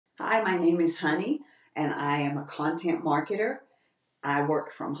Hi, my name is Honey, and I am a content marketer. I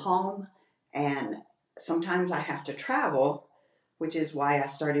work from home, and sometimes I have to travel, which is why I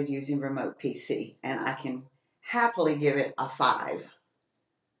started using RemotePC, and I can happily give it a 5.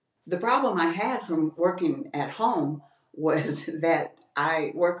 The problem I had from working at home was that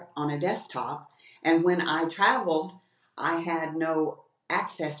I work on a desktop, and when I traveled, I had no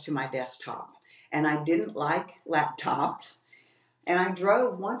access to my desktop, and I didn't like laptops. And I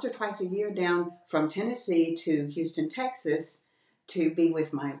drove once or twice a year down from Tennessee to Houston, Texas to be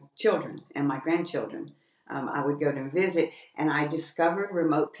with my children and my grandchildren. I would go to visit, and I discovered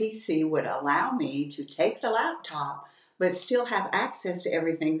RemotePC would allow me to take the laptop but still have access to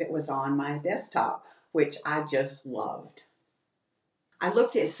everything that was on my desktop, which I just loved. I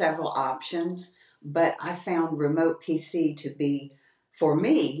looked at several options, but I found RemotePC to be, for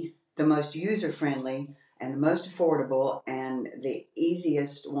me, the most user-friendly and the most affordable and the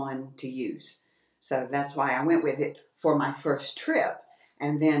easiest one to use. So that's why I went with it for my first trip.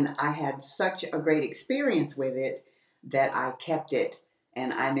 And then I had such a great experience with it that I kept it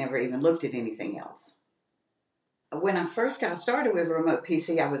and I never even looked at anything else. When I first got started with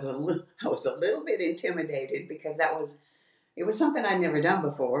RemotePC, I was a little bit intimidated because it was something I'd never done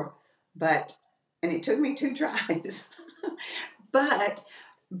before, and it took me 2 tries. But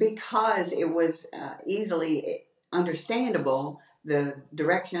because it was easily understandable, the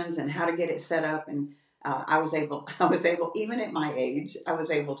directions and how to get it set up, and I was able, even at my age, I was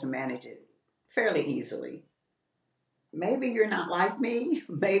able to manage it fairly easily. Maybe you're not like me.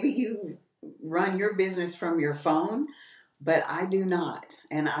 Maybe you run your business from your phone, but I do not,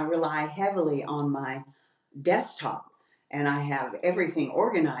 and I rely heavily on my desktop, and I have everything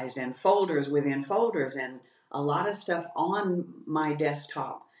organized and folders within folders and a lot of stuff on my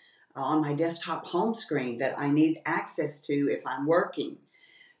desktop home screen that I need access to if I'm working.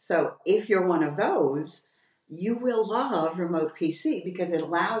 So if you're one of those, you will love RemotePC because it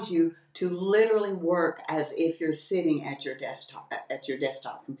allows you to literally work as if you're sitting at your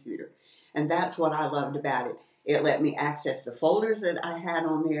desktop computer. And that's what I loved about it. It let me access the folders that I had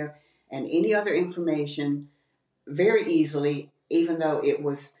on there and any other information very easily, even though it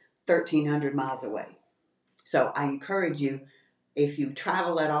was 1,300 miles away. So I encourage you, if you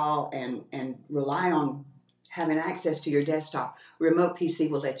travel at all and rely on having access to your desktop, RemotePC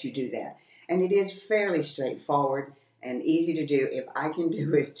will let you do that. And it is fairly straightforward and easy to do. If I can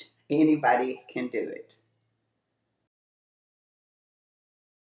do it, anybody can do it.